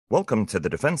Welcome to the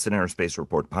Defense and Aerospace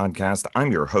Report podcast. I'm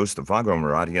your host, Vago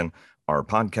Muradian. Our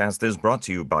podcast is brought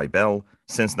to you by Bell.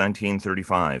 Since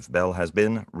 1935, Bell has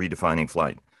been redefining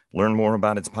flight. Learn more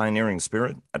about its pioneering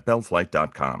spirit at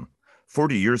bellflight.com.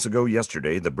 40 years ago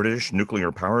yesterday, the British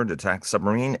nuclear-powered attack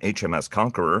submarine HMS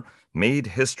Conqueror made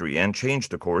history and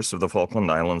changed the course of the Falkland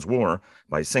Islands War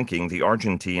by sinking the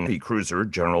Argentine heavy cruiser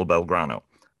General Belgrano.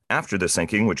 After the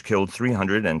sinking, which killed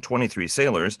 323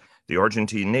 sailors, the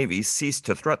Argentine Navy ceased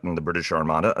to threaten the British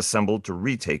Armada assembled to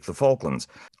retake the Falklands,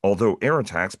 although air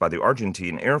attacks by the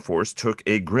Argentine Air Force took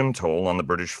a grim toll on the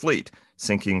British fleet,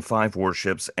 sinking 5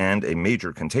 warships and a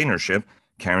major container ship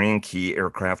carrying key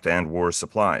aircraft and war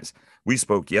supplies. We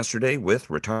spoke yesterday with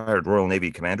retired Royal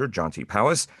Navy Commander Jonty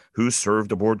Powys, who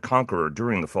served aboard Conqueror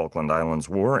during the Falkland Islands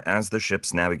War as the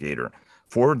ship's navigator.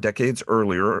 4 decades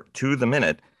earlier, to the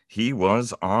minute, he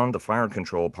was on the fire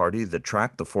control party that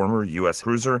tracked the former U.S.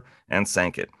 cruiser and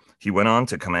sank it. He went on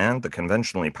to command the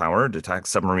conventionally powered attack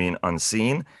submarine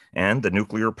Unseen and the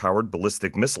nuclear-powered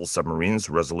ballistic missile submarines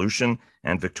Resolution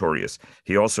and Victorious.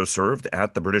 He also served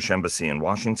at the British Embassy in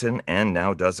Washington and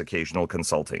now does occasional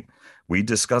consulting. We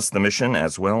discussed the mission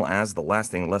as well as the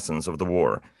lasting lessons of the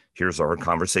war. Here's our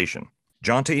conversation.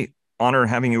 Jonty, honor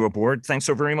having you aboard. Thanks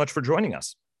so very much for joining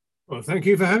us. Well, thank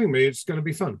you for having me. It's going to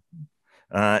be fun.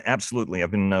 Absolutely.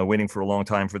 I've been waiting for a long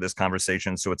time for this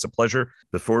conversation, so it's a pleasure.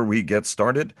 Before we get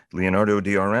started, Leonardo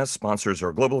DRS sponsors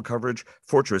our global coverage,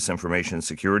 Fortress Information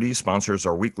Security sponsors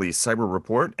our weekly cyber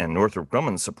report, and Northrop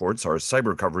Grumman supports our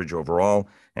cyber coverage overall,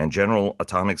 and General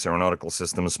Atomics Aeronautical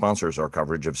Systems sponsors our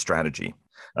coverage of strategy.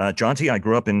 Jonty, I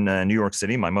grew up in New York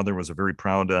City. My mother was a very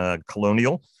proud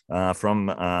colonial from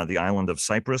the island of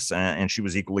Cyprus, and she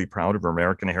was equally proud of her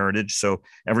American heritage. So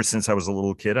ever since I was a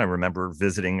little kid, I remember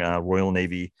visiting Royal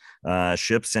Navy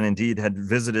ships, and indeed had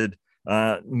visited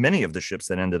many of the ships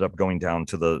that ended up going down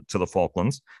to the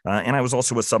Falklands. And I was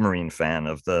also a submarine fan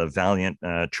of the Valiant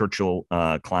Churchill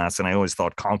class, and I always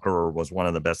thought Conqueror was one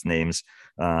of the best names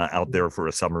out there for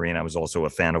a submarine. I was also a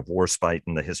fan of Warspite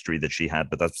and the history that she had,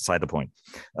 but that's beside the point.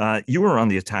 You were on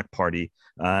the attack party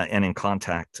and in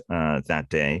contact that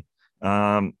day.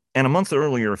 And a month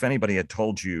earlier, if anybody had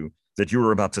told you that you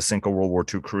were about to sink a World War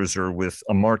II cruiser with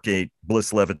a Mark 8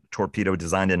 Bliss-Levitt torpedo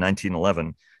designed in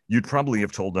 1911, you'd probably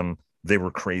have told them they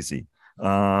were crazy.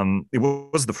 It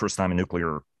was the first time a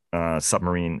nuclear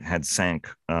submarine had sunk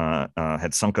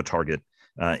a target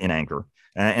in anger.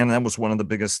 And that was one of the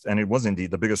biggest, and it was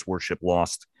indeed the biggest warship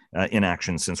lost in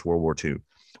action since World War II.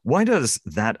 Why does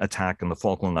that attack in the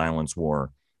Falkland Islands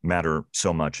War matter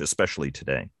so much, especially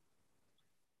today?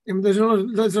 There's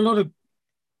a lot of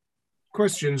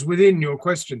questions within your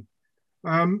question,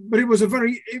 but it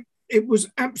was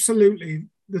absolutely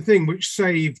the thing which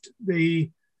saved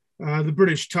the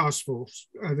British task force,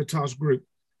 the task group.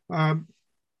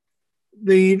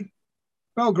 The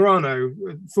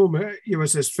Belgrano, former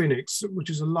USS Phoenix, which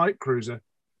is a light cruiser,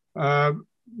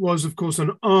 was of course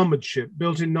an armored ship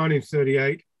built in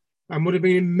 1938 and would have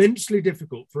been immensely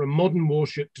difficult for a modern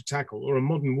warship to tackle, or a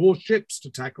modern warships to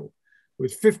tackle.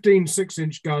 With 15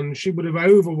 6-inch guns, she would have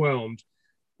overwhelmed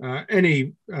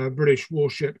any British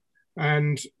warship,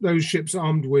 and those ships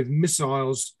armed with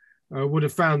missiles would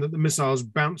have found that the missiles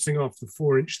bouncing off the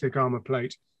 4-inch thick armor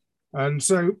plate. And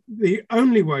so the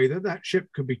only way that that ship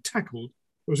could be tackled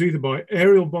was either by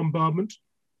aerial bombardment,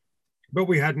 but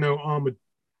we had no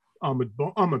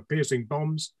armored piercing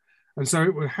bombs. And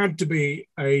so it had to be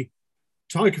a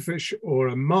Tigerfish or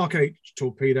a Mark 8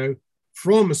 torpedo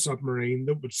from a submarine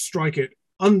that would strike it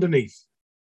underneath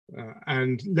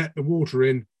and let the water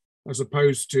in, as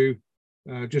opposed to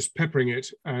just peppering it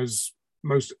as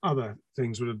most other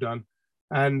things would have done.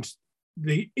 And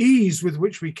the ease with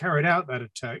which we carried out that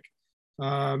attack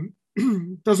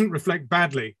doesn't reflect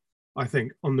badly, I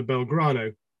think, on the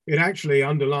Belgrano. It actually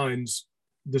underlines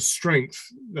the strength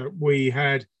that we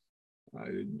had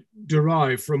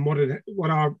derived from what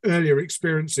our earlier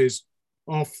experiences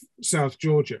off South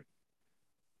Georgia,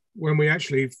 when we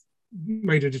actually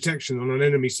made a detection on an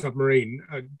enemy submarine.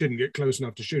 Didn't get close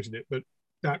enough to shoot at it, but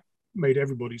that made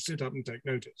everybody sit up and take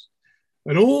notice.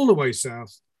 And all the way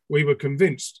south, we were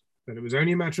convinced that it was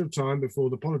only a matter of time before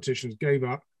the politicians gave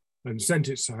up and sent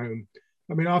it home.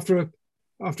 I mean, after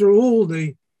all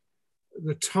the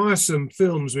tiresome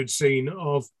films we'd seen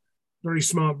of very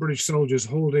smart British soldiers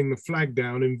holding the flag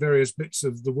down in various bits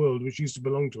of the world which used to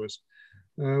belong to us,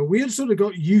 we had sort of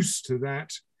got used to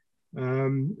that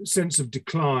sense of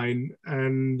decline,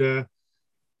 and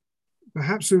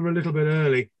perhaps we were a little bit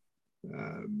early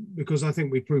because I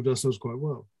think we proved ourselves quite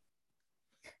well.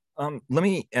 Let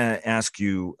me ask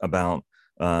you about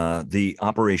the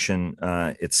operation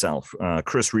itself.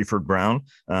 Chris Reeford Brown,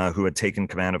 who had taken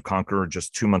command of Conqueror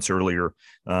just 2 months earlier,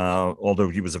 although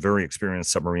he was a very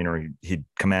experienced submariner, he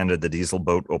commanded the diesel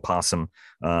boat Opossum,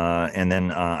 and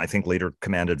then I think later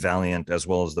commanded Valiant as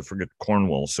well as the frigate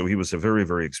Cornwall. So he was a very,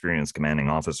 very experienced commanding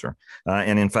officer,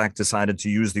 and in fact decided to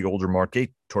use the older Mark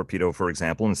 8 torpedo, for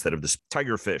example, instead of this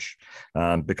Tigerfish,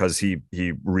 because he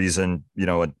reasoned,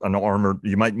 an armored,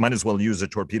 you might as well use a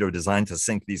torpedo designed to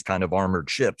sink these kind of armored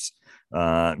ships,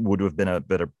 would have been a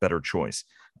better choice.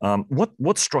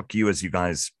 What struck you as you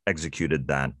guys executed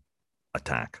that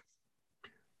attack?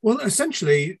 Well,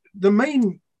 essentially, the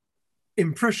main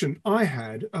impression I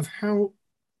had of how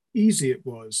easy it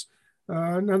was.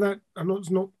 Now that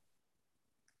it's not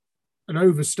an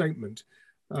overstatement.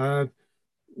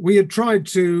 We had tried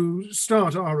to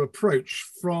start our approach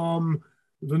from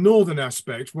the northern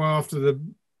aspect, where after the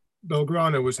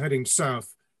Belgrano was heading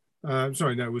south.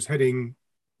 Was heading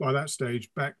by that stage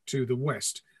back to the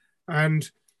west, and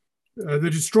the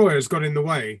destroyers got in the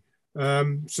way.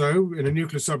 So in a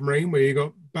nuclear submarine where you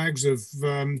got bags of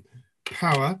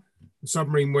power, the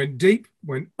submarine went deep,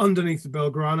 went underneath the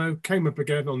Belgrano, came up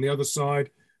again on the other side,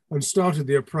 and started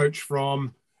the approach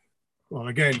from, well,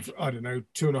 again, I don't know,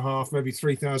 2.5, maybe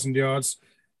 3,000 yards.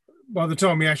 By the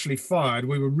time we actually fired,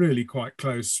 we were really quite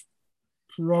close,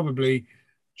 probably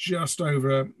just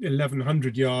over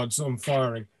 1,100 yards on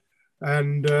firing.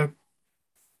 And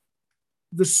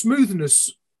the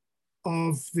smoothness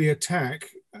of the attack,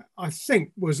 I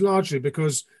think, was largely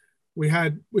because we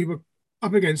were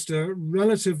up against a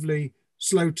relatively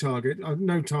slow target.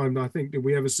 No time, I think, did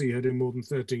we ever see heading more than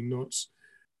 13 knots.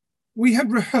 We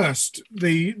had rehearsed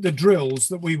the drills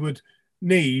that we would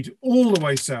need all the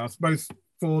way south, both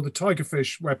for the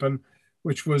Tigerfish weapon,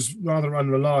 which was rather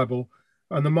unreliable,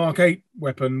 and the Mark 8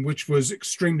 weapon, which was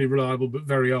extremely reliable but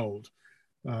very old.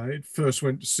 It first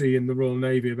went to sea in the Royal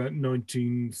Navy about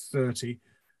 1930,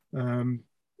 and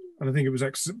I think it was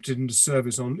accepted into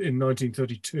service in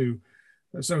 1932.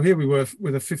 So here we were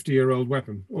with a 50-year-old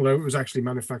weapon, although it was actually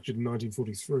manufactured in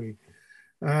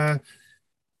 1943.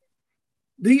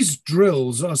 These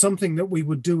drills are something that we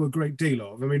would do a great deal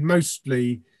of. I mean,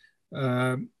 mostly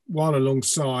while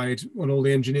alongside, when all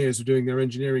the engineers were doing their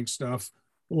engineering stuff,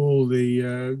 all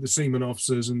the seaman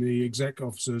officers and the exec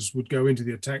officers would go into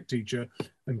the attack teacher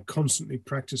and constantly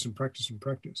practice and practice and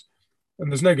practice. And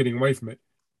there's no getting away from it.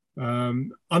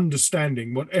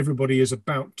 Understanding what everybody is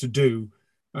about to do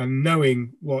and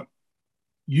knowing what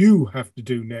you have to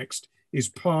do next is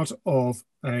part of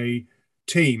a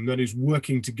team that is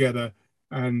working together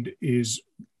and is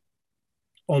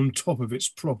on top of its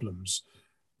problems.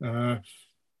 And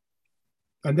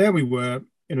there we were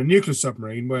in a nuclear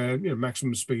submarine where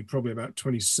maximum speed probably about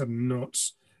 27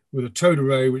 knots, with a towed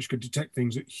array which could detect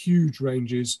things at huge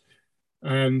ranges,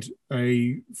 and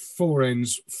a fore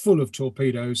ends full of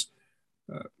torpedoes.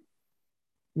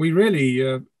 We really,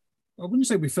 I wouldn't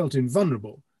say we felt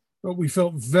invulnerable, but we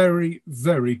felt very,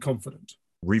 very confident.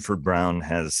 Reeford Brown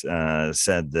has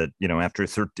said that, after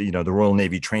 13, the Royal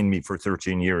Navy trained me for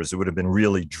 13 years. It would have been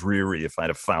really dreary if I'd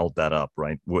have fouled that up,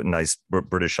 right? What a nice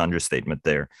British understatement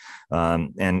there.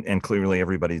 And clearly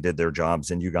everybody did their jobs,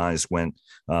 and you guys went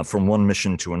from one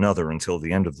mission to another until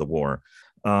the end of the war.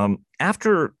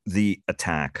 After the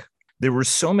attack, there were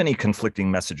so many conflicting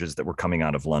messages that were coming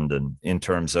out of London in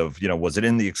terms of, was it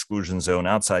in the exclusion zone,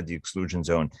 outside the exclusion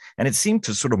zone? And it seemed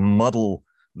to sort of muddle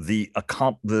the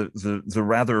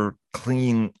rather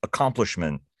clean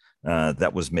accomplishment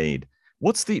that was made.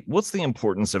 What's the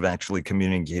importance of actually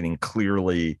communicating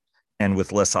clearly and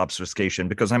with less obfuscation?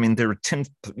 Because I mean,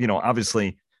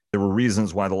 obviously there were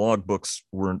reasons why the logbooks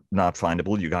were not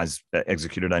findable. You guys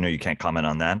executed, I know you can't comment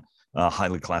on that,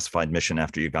 highly classified mission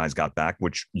after you guys got back,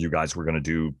 which you guys were going to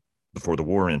do before the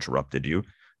war interrupted you.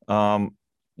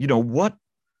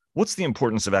 What's the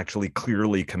importance of actually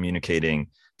clearly communicating?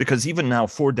 Because even now,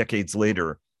 4 decades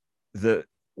later,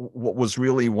 what was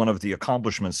really one of the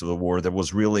accomplishments of the war that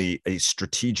was really a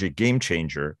strategic game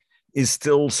changer is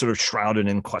still sort of shrouded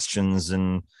in questions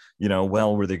and,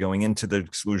 were they going into the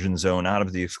exclusion zone, out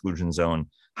of the exclusion zone?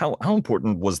 How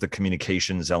important was the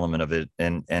communications element of it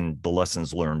and the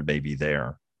lessons learned maybe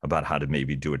there about how to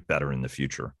maybe do it better in the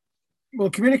future?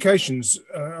 Well, communications,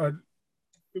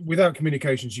 without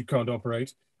communications, you can't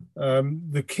operate.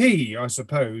 The key, I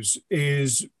suppose,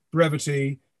 is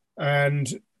brevity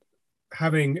and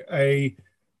having a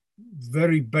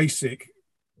very basic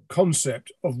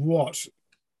concept of what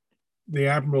the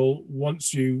Admiral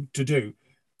wants you to do.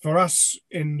 For us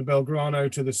in the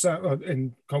Belgrano to the south,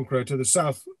 in Conqueror to the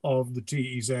south of the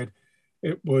TEZ,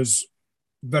 it was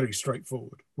very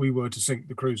straightforward. We were to sink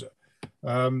the cruiser.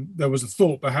 There was a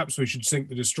thought perhaps we should sink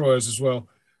the destroyers as well.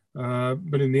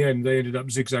 But in the end, they ended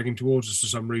up zigzagging towards us for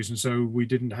some reason, so we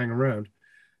didn't hang around.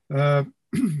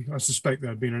 I suspect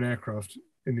there had been an aircraft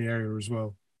in the area as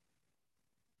well.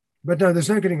 But no, there's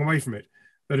no getting away from it.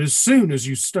 But as soon as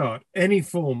you start any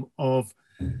form of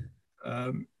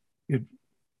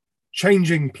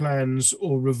changing plans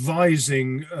or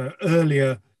revising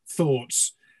earlier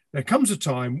thoughts, there comes a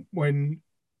time when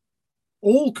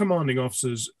all commanding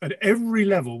officers at every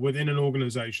level within an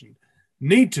organization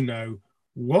need to know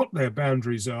what their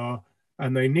boundaries are,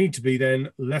 and they need to be then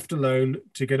left alone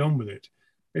to get on with it.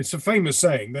 It's a famous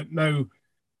saying that no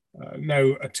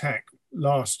attack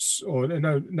lasts, or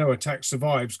no attack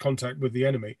survives contact with the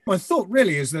enemy. My thought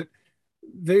really is that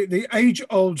the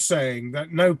age-old saying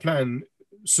that no plan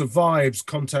survives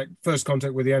first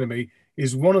contact with the enemy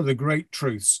is one of the great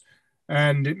truths.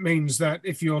 And it means that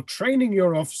if you're training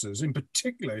your officers, in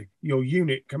particular your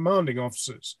unit commanding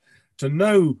officers, to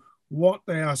know what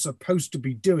they are supposed to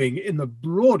be doing in the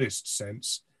broadest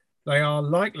sense, they are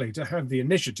likely to have the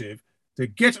initiative to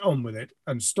get on with it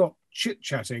and stop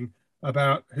chit-chatting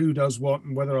about who does what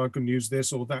and whether I can use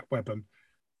this or that weapon.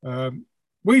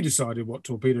 We decided what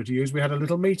torpedo to use. We had a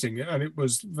little meeting, and it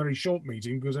was a very short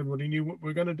meeting because everybody knew what we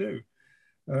were going to do.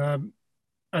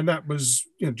 And that was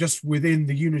just within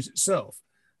the unit itself.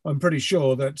 I'm pretty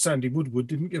sure that Sandy Woodward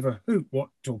didn't give a hoot what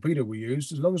torpedo we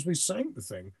used as long as we sank the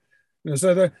thing.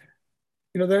 So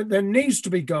there needs to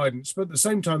be guidance, but at the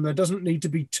same time, there doesn't need to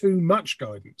be too much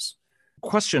guidance.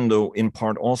 Question, though, in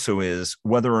part also is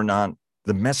whether or not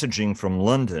the messaging from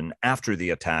London after the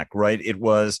attack, right? It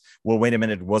was, well, wait a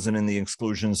minute, it wasn't in the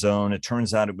exclusion zone. It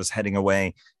turns out it was heading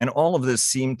away. And all of this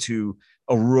seemed to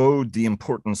erode the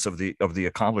importance of the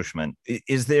accomplishment.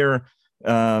 Is there,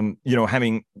 I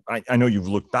know you've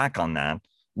looked back on that.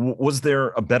 Was there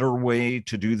a better way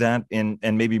to do that and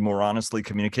maybe more honestly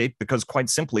communicate? Because quite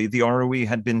simply, the ROE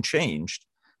had been changed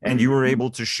and you were able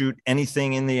to shoot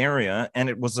anything in the area and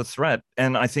it was a threat.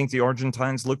 And I think the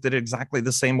Argentines looked at it exactly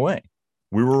the same way.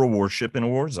 We were a warship in a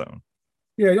war zone.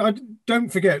 Yeah, don't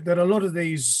forget that a lot of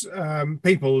these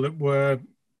people that were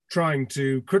trying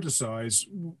to criticize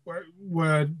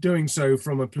were doing so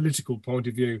from a political point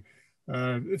of view.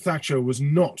 Thatcher was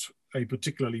not a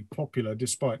particularly popular,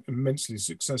 despite immensely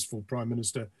successful prime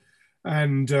minister.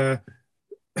 And there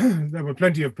were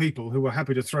plenty of people who were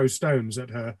happy to throw stones at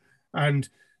her. And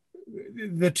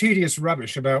the tedious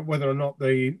rubbish about whether or not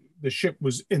the ship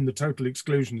was in the total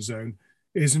exclusion zone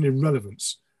is an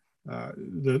irrelevance.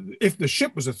 If the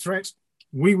ship was a threat,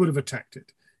 we would have attacked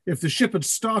it. If the ship,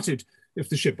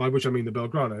 by which I mean the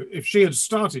Belgrano, if she had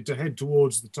started to head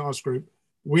towards the task group,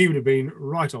 we would have been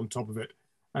right on top of it.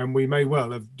 And we may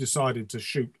well have decided to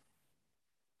shoot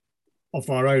off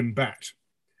our own bat.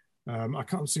 I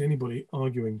can't see anybody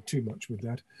arguing too much with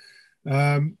that.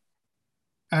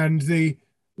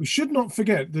 We should not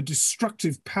forget the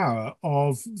destructive power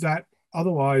of that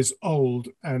otherwise old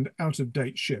and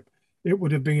out-of-date ship. It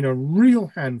would have been a real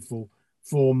handful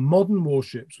for modern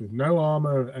warships with no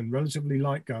armor and relatively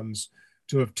light guns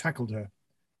to have tackled her.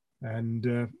 And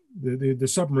the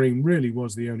submarine really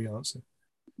was the only answer.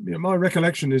 My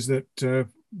recollection is that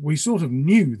we sort of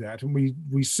knew that, and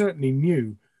we certainly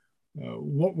knew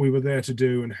what we were there to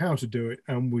do and how to do it,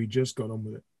 and we just got on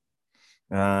with it.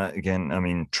 Again, I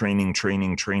mean, training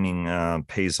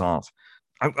pays off.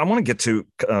 I want to get to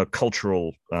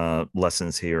cultural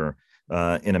lessons here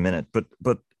in a minute,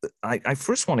 but I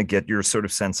first want to get your sort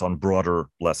of sense on broader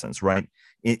lessons, right?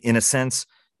 In a sense,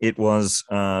 it was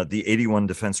the 81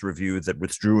 Defense Review that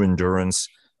withdrew endurance,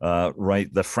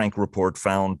 right? The Frank Report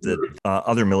found that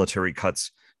other military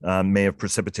cuts may have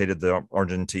precipitated the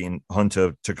Argentine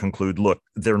junta to conclude, look,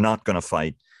 they're not going to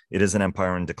fight. It is an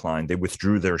empire in decline. They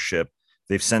withdrew their ship.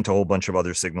 They've sent a whole bunch of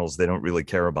other signals. They don't really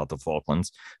care about the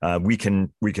Falklands. We can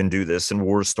do this, and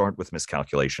wars start with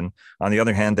miscalculation. On the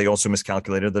other hand, they also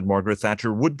miscalculated that Margaret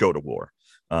Thatcher would go to war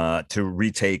to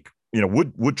retake,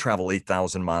 would travel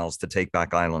 8,000 miles to take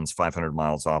back islands 500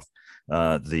 miles off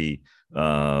the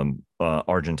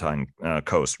Argentine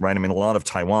coast, right? I mean, a lot of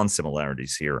Taiwan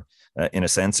similarities here in a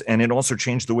sense. And it also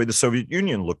changed the way the Soviet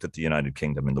Union looked at the United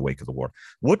Kingdom in the wake of the war.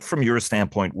 What, from your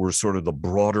standpoint, were sort of the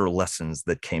broader lessons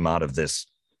that came out of this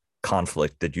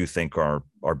conflict that you think are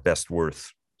best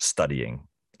worth studying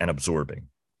and absorbing?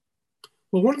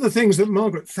 Well, one of the things that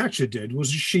Margaret Thatcher did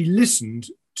was she listened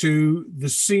to the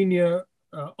senior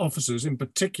officers, in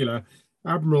particular,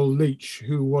 Admiral Leach,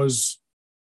 who was,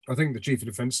 I think, the Chief of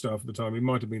Defence Staff at the time. He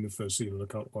might have been the First Seaman,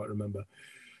 I can't quite remember.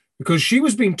 Because she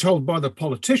was being told by the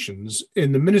politicians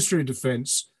in the Ministry of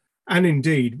Defence, and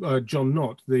indeed John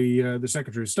Nott, the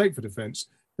Secretary of State for Defence,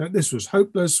 that this was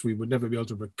hopeless. We would never be able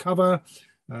to recover.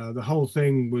 The whole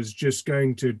thing was just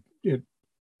going to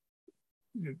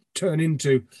turn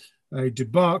into a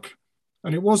debacle.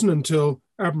 And it wasn't until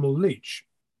Admiral Leach,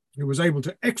 who was able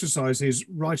to exercise his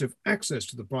right of access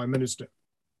to the Prime Minister,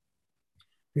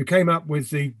 who came up with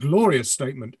the glorious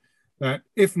statement that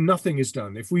if nothing is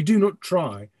done, if we do not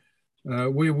try,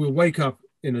 we will wake up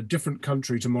in a different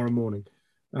country tomorrow morning.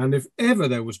 And if ever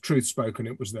there was truth spoken,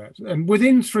 it was that. And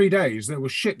within 3 days, there were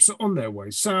ships on their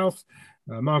way south.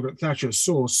 Margaret Thatcher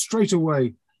saw straight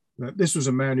away that this was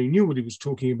a man who knew what he was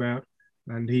talking about,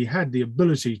 and he had the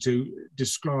ability to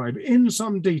describe in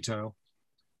some detail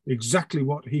exactly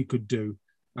what he could do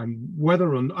and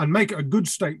and make a good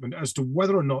statement as to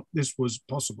whether or not this was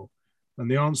possible. And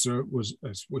the answer was,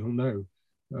 as we all know,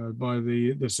 by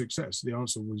the success, the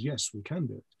answer was yes, we can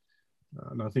do it.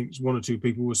 And I think one or two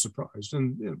people were surprised.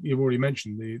 And you've already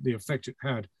mentioned the effect it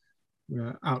had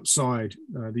outside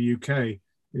the UK,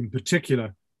 in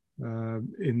particular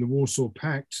in the Warsaw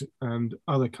Pact and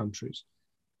other countries.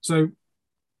 So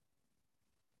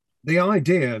the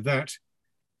idea that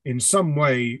in some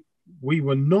way we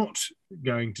were not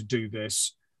going to do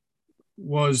this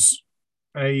was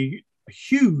a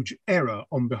huge error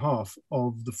on behalf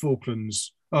of the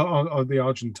Falklands, of the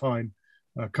Argentine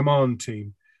command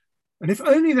team. And if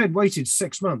only they'd waited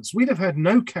 6 months, we'd have had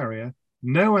no carrier,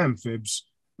 no amphibs,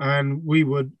 and we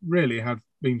would really have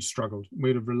been struggled.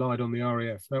 We'd have relied on the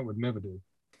RAF. That would never do.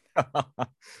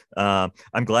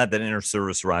 I'm glad that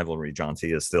inter-service rivalry, John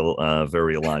T, is still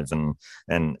very alive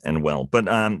and well. But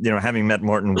having met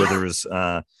Martin Withers,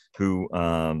 who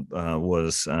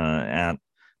was at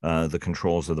the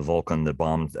controls of the Vulcan that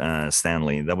bombed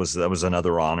Stanley, that was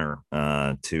another honor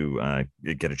to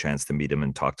get a chance to meet him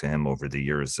and talk to him over the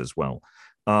years as well.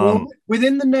 Well,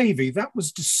 within the Navy, that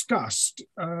was discussed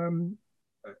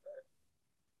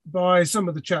by some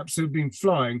of the chaps who'd been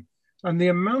flying. And the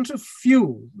amount of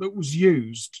fuel that was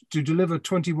used to deliver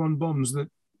 21 bombs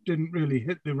that didn't really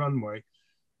hit the runway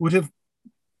would have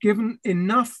given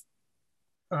enough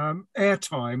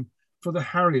airtime for the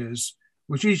Harriers,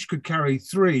 which each could carry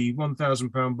 3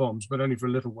 1,000-pound bombs, but only for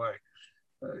a little way.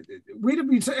 We'd have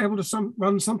been able to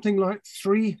run something like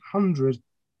 300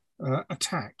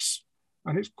 attacks.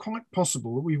 And it's quite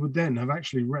possible that we would then have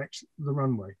actually wrecked the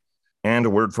runway. And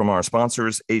a word from our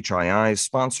sponsors. HII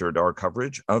sponsored our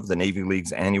coverage of the Navy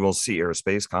League's annual Sea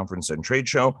Airspace Conference and Trade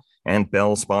Show, and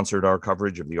Bell sponsored our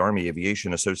coverage of the Army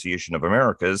Aviation Association of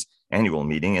America's annual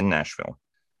meeting in Nashville.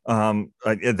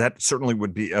 That certainly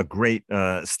would be a great,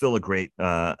 still a great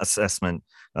assessment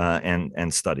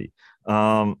and study.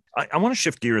 I want to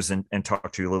shift gears and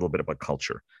talk to you a little bit about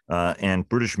culture and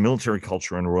British military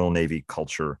culture and Royal Navy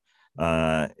culture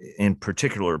in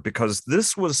particular, because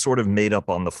this was sort of made up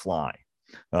on the fly,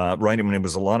 right? I mean, it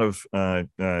was a lot of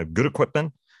good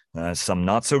equipment, some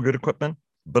not so good equipment,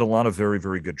 but a lot of very,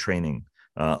 very good training.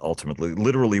 Ultimately,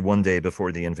 literally one day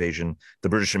before the invasion, the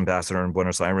British ambassador in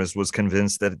Buenos Aires was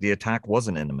convinced that the attack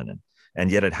wasn't imminent.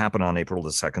 And yet it happened on April the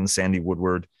 2nd. Sandy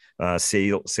Woodward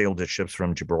sailed his ships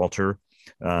from Gibraltar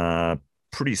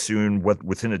pretty soon,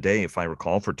 within a day, if I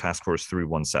recall, for Task Force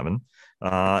 317.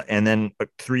 And then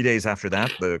 3 days after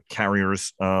that, the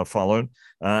carriers followed.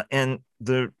 And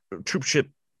the troop ship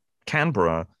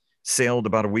Canberra sailed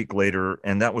about a week later,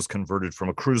 and that was converted from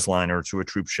a cruise liner to a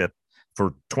troop ship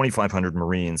for 2,500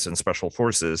 Marines and Special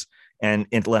Forces. And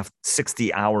it left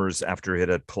 60 hours after it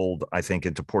had pulled, I think,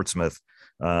 into Portsmouth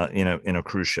in a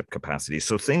cruise ship capacity.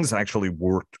 So things actually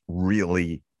worked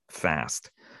really fast.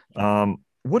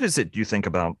 What is it, do you think,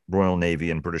 about Royal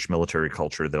Navy and British military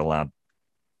culture that allowed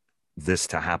this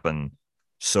to happen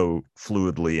so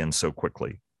fluidly and so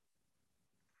quickly?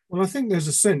 Well, I think there's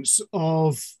a sense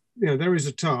of, there is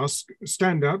a task,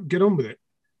 stand up, get on with it.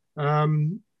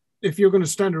 If you're going to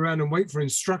stand around and wait for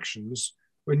instructions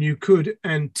when you could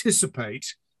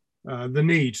anticipate the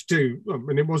need to,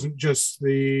 and it wasn't just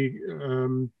the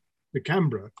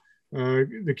Canberra,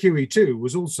 the QE2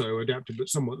 was also adapted, but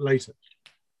somewhat later.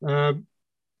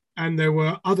 And there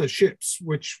were other ships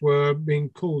which were being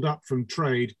called up from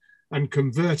trade and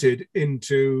converted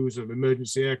into sort of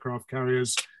emergency aircraft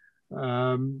carriers.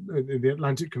 The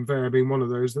Atlantic Conveyor being one of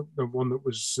those, the one that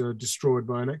was destroyed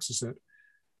by an Exocet.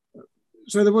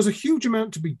 So there was a huge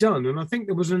amount to be done. And I think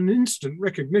there was an instant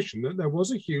recognition that there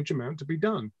was a huge amount to be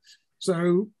done.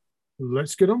 So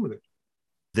let's get on with it.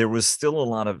 There was still a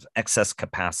lot of excess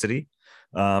capacity,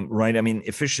 right? I mean,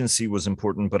 efficiency was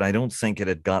important, but I don't think it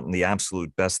had gotten the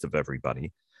absolute best of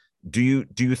everybody. Do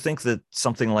you think that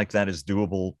something like that is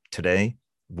doable today?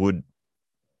 Would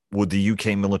the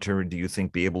UK military, do you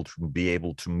think, be able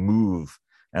to move,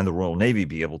 and the Royal Navy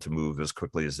be able to move as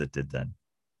quickly as it did then?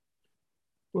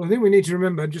 Well, I think we need to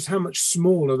remember just how much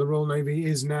smaller the Royal Navy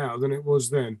is now than it was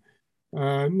then,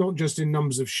 not just in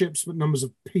numbers of ships, but numbers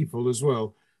of people as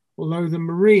well. Although the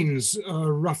Marines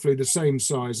are roughly the same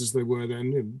size as they were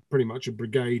then, pretty much a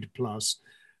brigade plus.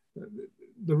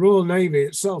 The Royal Navy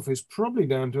itself is probably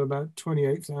down to about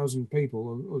 28,000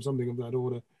 people or something of that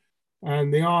order.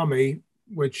 And the Army,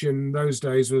 which in those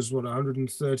days was,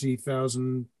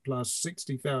 130,000 plus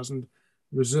 60,000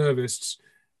 reservists.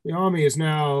 The Army is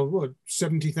now,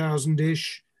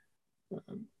 70,000-ish.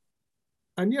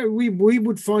 And we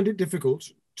would find it difficult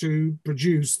to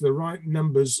produce the right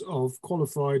numbers of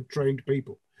qualified, trained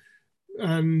people.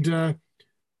 And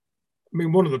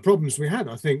one of the problems we had,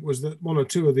 I think, was that one or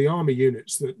two of the Army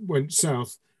units that went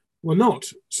south were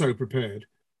not so prepared.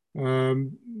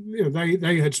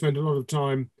 They had spent a lot of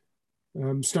time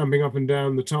stamping up and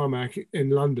down the tarmac in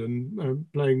London,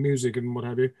 playing music and what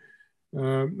have you.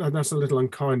 That's a little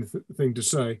unkind thing to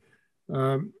say.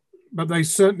 But they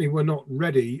certainly were not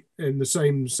ready in the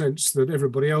same sense that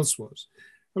everybody else was.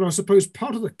 And I suppose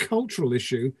part of the cultural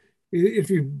issue, if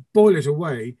you boil it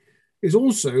away, is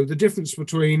also the difference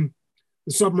between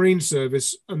the submarine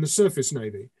service and the surface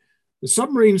navy. The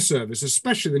submarine service,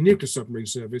 especially the nuclear submarine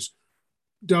service,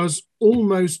 does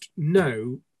almost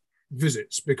no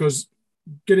visits because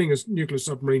getting a nuclear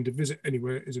submarine to visit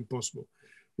anywhere is impossible.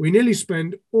 We nearly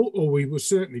spend, or we were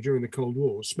certainly during the Cold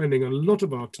War, spending a lot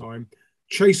of our time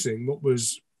chasing what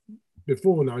was,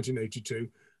 before 1982,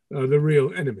 the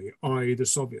real enemy, i.e. the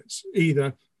Soviets.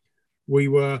 Either we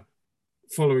were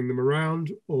following them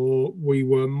around or we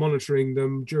were monitoring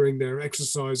them during their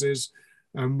exercises,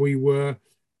 and we were,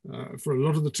 for a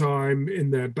lot of the time,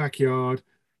 in their backyard,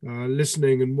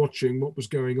 listening and watching what was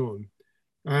going on.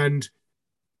 And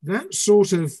that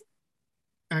sort of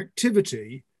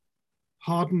activity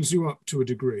hardens you up to a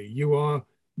degree. You are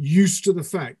used to the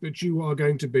fact that you are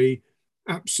going to be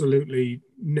absolutely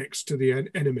next to the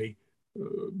enemy,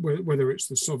 whether it's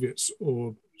the Soviets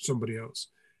or somebody else.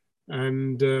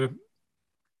 And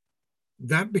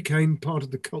that became part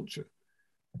of the culture.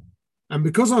 And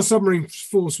because our submarine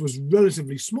force was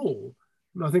relatively small,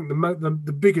 I think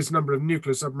the biggest number of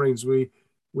nuclear submarines we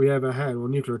ever had, or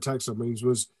nuclear attack submarines,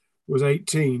 was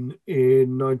 18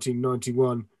 in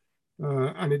 1991.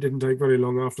 And it didn't take very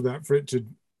long after that for it to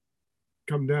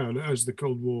come down as the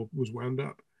Cold War was wound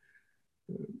up.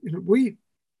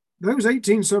 Those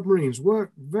 18 submarines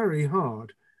worked very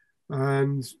hard.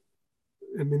 And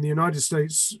the United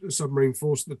States submarine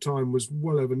force at the time was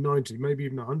well over 90, maybe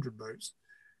even 100 boats,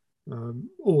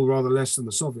 all rather less than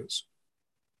the Soviets.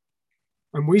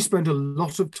 And we spent a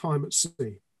lot of time at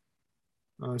sea.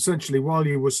 Essentially, while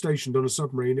you were stationed on a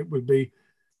submarine, it would be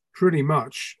pretty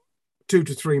much 2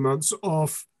 to 3 months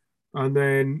off, and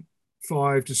then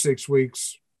 5 to 6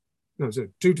 weeks,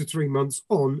 2 to 3 months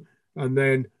on, and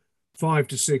then 5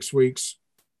 to 6 weeks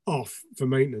off for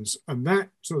maintenance. And that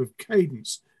sort of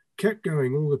cadence kept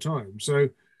going all the time. So,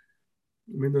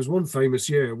 there's one famous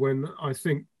year when I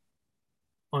think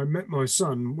I met my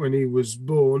son when he was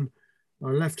born. I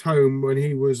left home when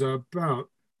he was about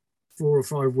 4 or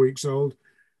 5 weeks old.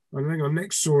 I think I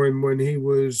next saw him when he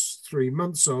was 3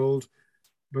 months old,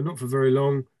 but not for very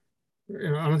long.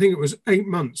 And I think it was 8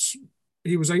 months.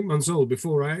 He was 8 months old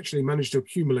before I actually managed to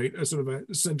accumulate a sort of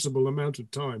a sensible amount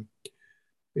of time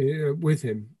with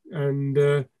him. And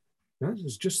that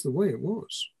is just the way it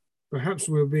was. Perhaps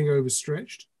we were being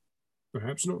overstretched,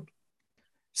 perhaps not.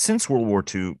 Since World War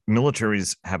II,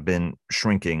 militaries have been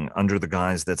shrinking under the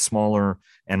guise that smaller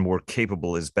and more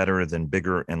capable is better than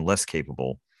bigger and less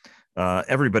capable.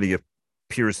 Everybody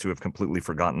appears to have completely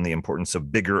forgotten the importance of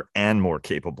bigger and more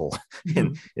capable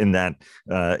in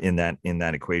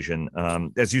that equation.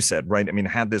 As you said, right?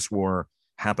 Had this war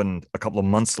happened a couple of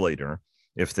months later,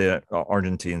 if the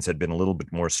Argentines had been a little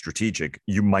bit more strategic,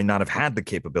 you might not have had the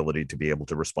capability to be able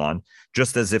to respond.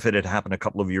 Just as if it had happened a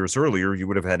couple of years earlier, you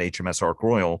would have had HMS Ark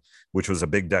Royal, which was a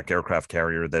big deck aircraft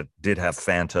carrier that did have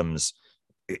Phantoms,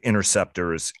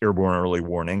 interceptors, airborne early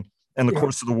warning. And the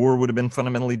course of the war would have been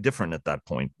fundamentally different at that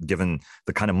point, given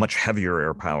the kind of much heavier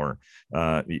air power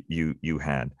you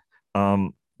had.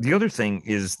 The other thing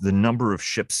is the number of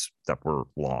ships that were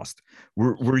lost.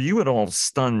 Were you at all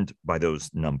stunned by those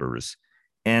numbers?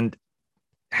 And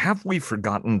have we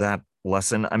forgotten that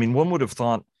lesson? One would have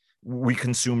thought we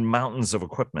consumed mountains of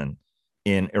equipment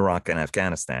in Iraq and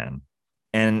Afghanistan,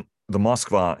 and the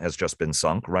Moskva has just been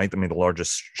sunk, right? The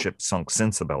largest ship sunk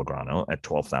since the Belgrano at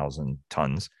 12,000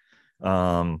 tons,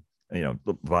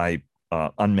 by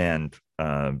unmanned,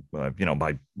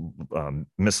 by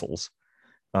missiles.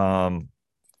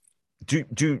 Do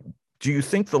you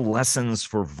think the lessons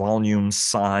for volume,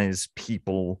 size,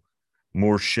 people,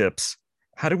 more ships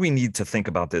how do we need to think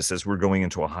about this as we're going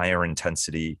into a higher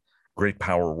intensity, great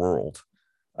power world?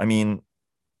 I mean,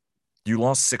 you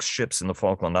lost 6 ships in the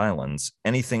Falkland Islands.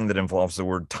 Anything that involves the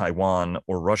word Taiwan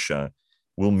or Russia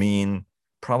will mean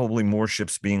probably more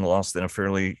ships being lost in a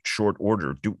fairly short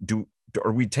order.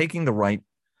 Are we taking the right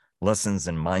lessons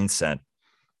and mindset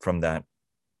from that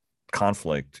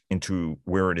conflict into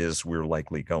where it is we're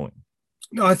likely going?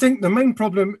 No, I think the main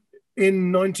problem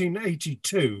in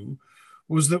 1982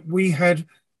 was that we had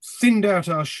thinned out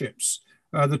our ships.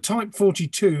 The Type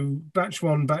 42 Batch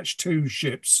 1, Batch 2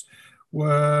 ships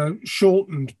were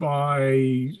shortened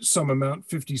by some amount,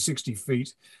 50, 60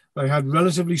 feet. They had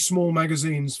relatively small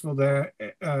magazines for their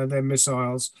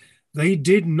missiles. They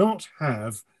did not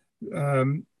have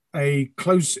a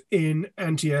close-in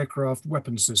anti-aircraft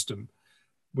weapon system,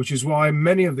 which is why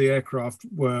many of the aircraft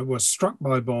were struck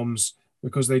by bombs,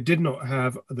 because they did not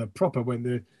have the proper,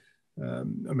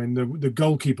 the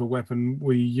goalkeeper weapon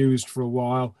we used for a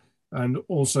while, and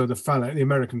also the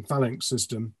American Phalanx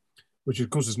system, which of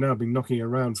course has now been knocking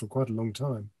around for quite a long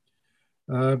time.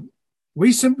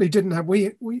 We simply didn't have,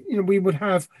 we would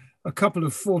have a couple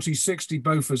of 40-60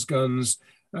 Bofors guns,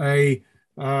 a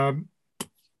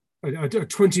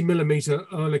 20 millimeter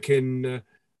Oerlikon,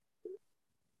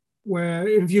 where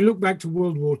if you look back to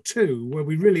World War II, where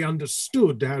we really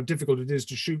understood how difficult it is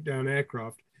to shoot down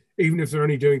aircraft, even if they're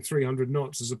only doing 300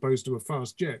 knots as opposed to a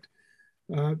fast jet.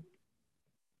 The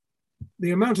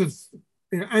amount of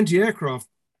anti-aircraft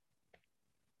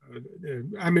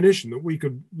ammunition that we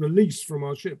could release from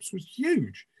our ships was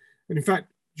huge. And in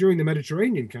fact, during the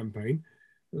Mediterranean campaign,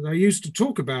 they used to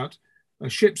talk about a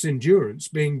ship's endurance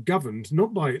being governed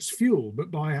not by its fuel, but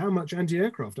by how much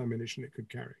anti-aircraft ammunition it could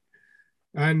carry.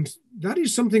 And that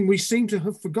is something we seem to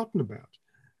have forgotten about.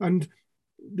 And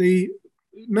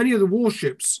many of the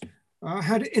warships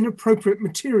had inappropriate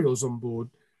materials on board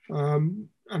and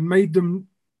made them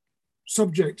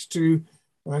subject to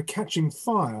catching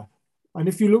fire. And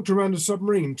if you looked around a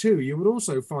submarine too, you would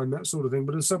also find that sort of thing,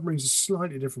 but a submarine's a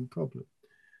slightly different problem.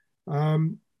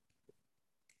 And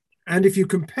if you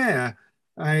compare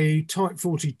a Type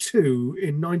 42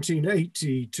 in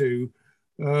 1982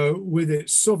 with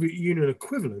its Soviet Union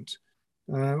equivalent,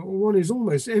 one is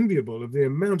almost enviable of the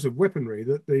amount of weaponry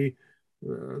that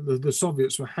the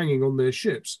Soviets were hanging on their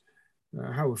ships.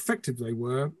 How effective they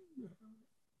were,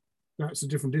 that's a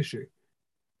different issue.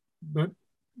 But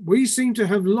we seem to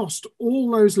have lost all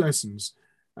those lessons.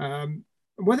 Even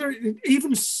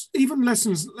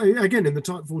lessons, again, in the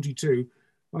Type 42,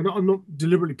 I'm not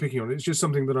deliberately picking on it, it's just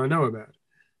something that I know about.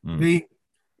 The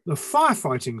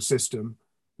firefighting system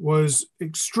was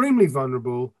extremely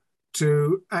vulnerable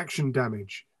to action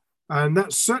damage. And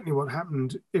that's certainly what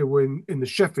happened in the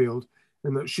Sheffield,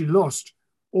 in that she lost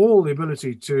all the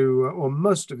ability to, or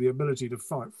most of the ability to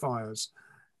fight fires.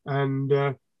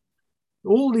 And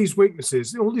all these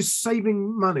weaknesses, all this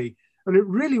saving money, and it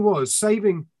really was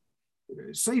saving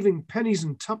pennies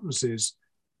and tuppences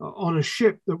on a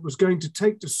ship that was going to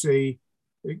take to sea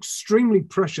extremely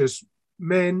precious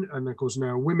men, and of course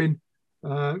now women,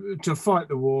 to fight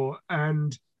the war.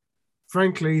 And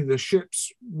frankly, the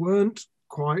ships weren't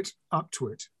quite up to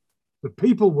it. The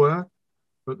people were,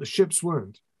 but the ships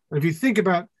weren't. And if you think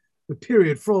about the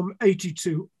period from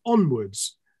 82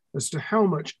 onwards as to how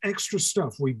much extra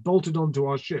stuff we bolted onto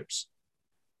our ships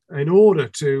in order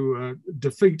to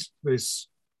defeat this,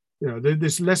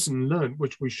 this lesson learned,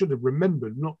 which we should have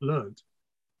remembered, not learned.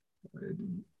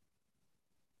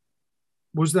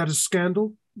 Was that a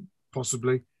scandal?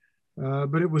 Possibly.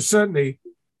 But it was certainly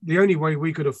the only way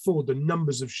we could afford the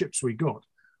numbers of ships we got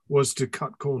was to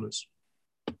cut corners.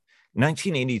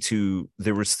 1982,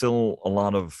 there were still a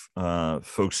lot of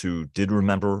folks who did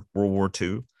remember World War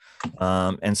II.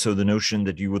 And so the notion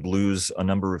that you would lose a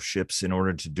number of ships in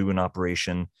order to do an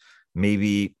operation,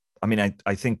 maybe,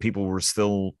 I think people were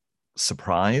still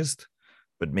surprised,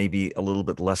 but maybe a little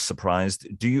bit less surprised.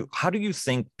 How do you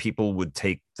think people would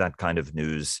take that kind of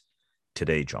news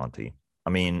today, Jonty?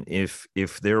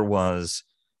 If there was,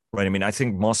 right, I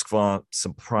think Moskva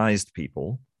surprised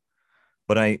people,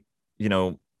 but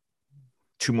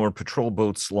 2 more patrol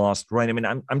boats lost, right?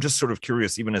 I'm just sort of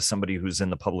curious, even as somebody who's in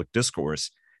the public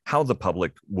discourse, how the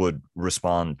public would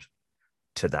respond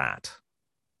to that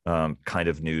kind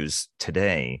of news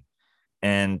today.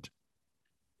 And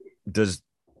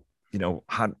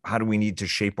how do we need to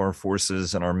shape our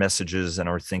forces and our messages and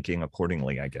our thinking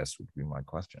accordingly, I guess would be my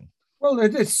question. Well,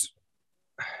 it's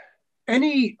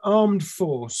any armed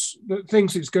force that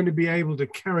thinks it's going to be able to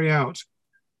carry out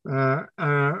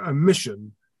a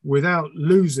mission without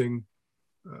losing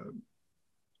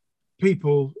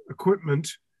people,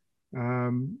 equipment,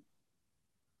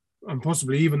 and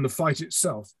possibly even the fight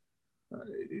itself,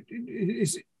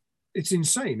 it's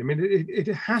insane. I mean, it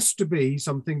has to be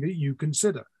something that you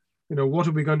consider. What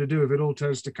are we going to do if it all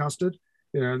turns to custard?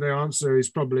 The answer is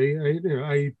probably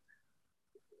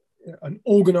an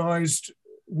organized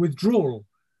withdrawal,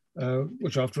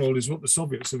 which after all is what the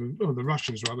Soviets, or the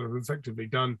Russians rather, have effectively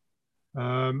done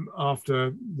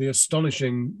after the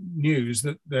astonishing news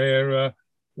that their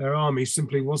army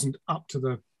simply wasn't up to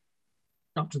the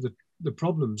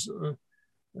problems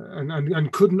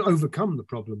and couldn't overcome the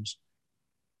problems.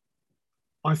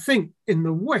 I think in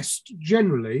the West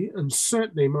generally, and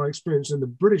certainly my experience in the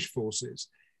British forces,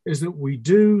 is that we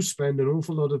do spend an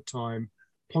awful lot of time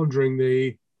pondering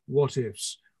the what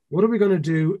ifs. What are we going to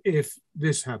do if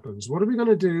this happens? What are we going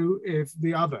to do if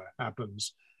the other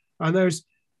happens? And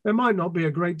there might not be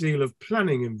a great deal of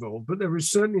planning involved, but there is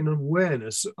certainly an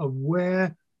awareness of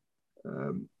where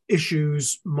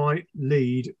issues might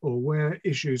lead or where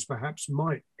issues perhaps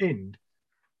might end.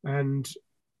 And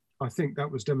I think that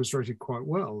was demonstrated quite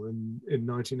well in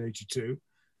 1982.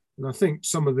 And I think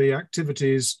some of the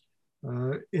activities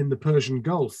in the Persian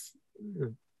Gulf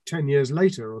 10 years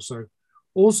later or so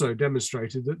also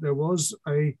demonstrated that there was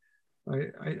a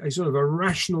sort of a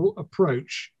rational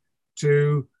approach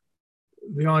to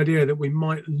the idea that we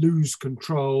might lose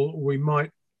control, we might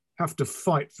have to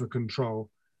fight for control.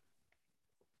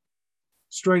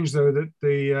 Strange, though, that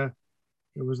there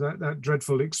was that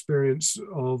dreadful experience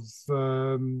of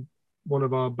one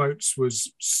of our boats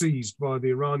was seized by the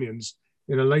Iranians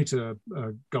in a later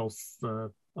Gulf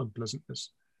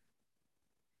unpleasantness.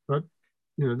 But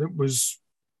if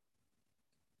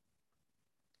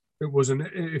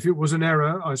it was an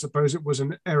error, I suppose it was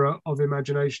an error of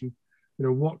imagination.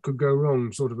 What could go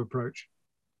wrong sort of approach.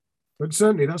 But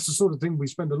certainly that's the sort of thing we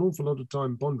spend an awful lot of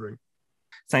time pondering.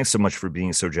 Thanks so much for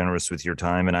being so generous with your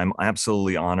time. And I'm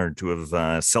absolutely honored to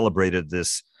have celebrated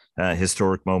this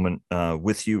historic moment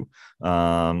with you.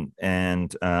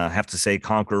 And I have to say,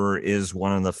 Conqueror is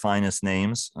one of the finest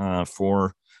names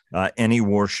for any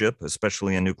warship,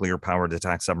 especially a nuclear-powered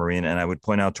attack submarine. And I would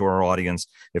point out to our audience,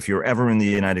 if you're ever in the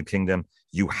United Kingdom,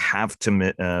 you have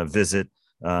to visit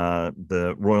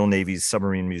the Royal Navy's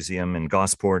Submarine Museum in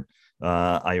Gosport.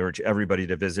 I urge everybody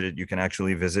to visit it. You can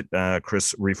actually visit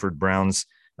Chris Reeford Brown's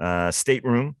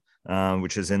stateroom,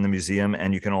 which is in the museum.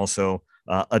 And you can also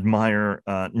admire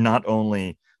not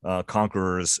only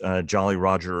Conqueror's Jolly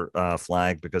Roger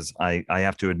flag, because I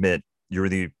have to admit, you're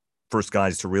the first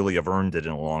guys to really have earned it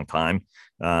in a long time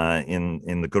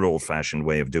in the good old-fashioned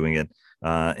way of doing it.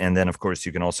 And then, of course,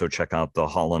 you can also check out the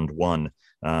Holland 1,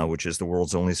 which is the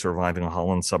world's only surviving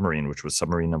Holland submarine, which was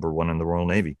submarine number 1 in the Royal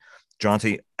Navy.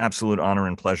 Jonty, absolute honor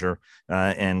and pleasure,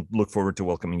 and look forward to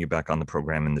welcoming you back on the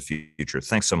program in the future.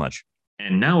 Thanks so much.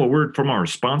 And now a word from our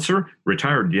sponsor,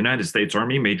 retired United States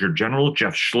Army Major General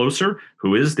Jeff Schlosser,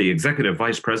 who is the Executive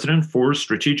Vice President for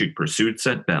Strategic Pursuits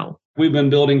at Bell. We've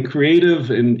been building creative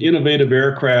and innovative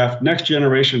aircraft, next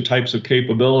generation types of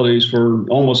capabilities for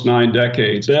almost 9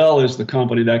 decades. Bell is the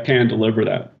company that can deliver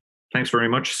that. Thanks very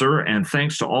much, sir. And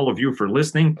thanks to all of you for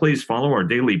listening. Please follow our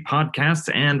daily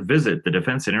podcasts and visit the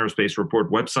Defense and Aerospace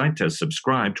Report website to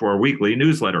subscribe to our weekly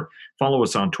newsletter. Follow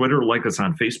us on Twitter, like us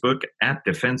on Facebook at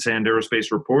Defense and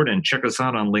Aerospace Report, and check us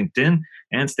out on LinkedIn.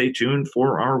 And stay tuned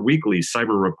for our weekly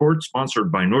cyber report sponsored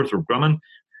by Northrop Grumman.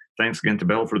 Thanks again to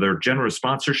Bell for their generous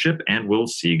sponsorship, and we'll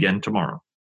see you again tomorrow.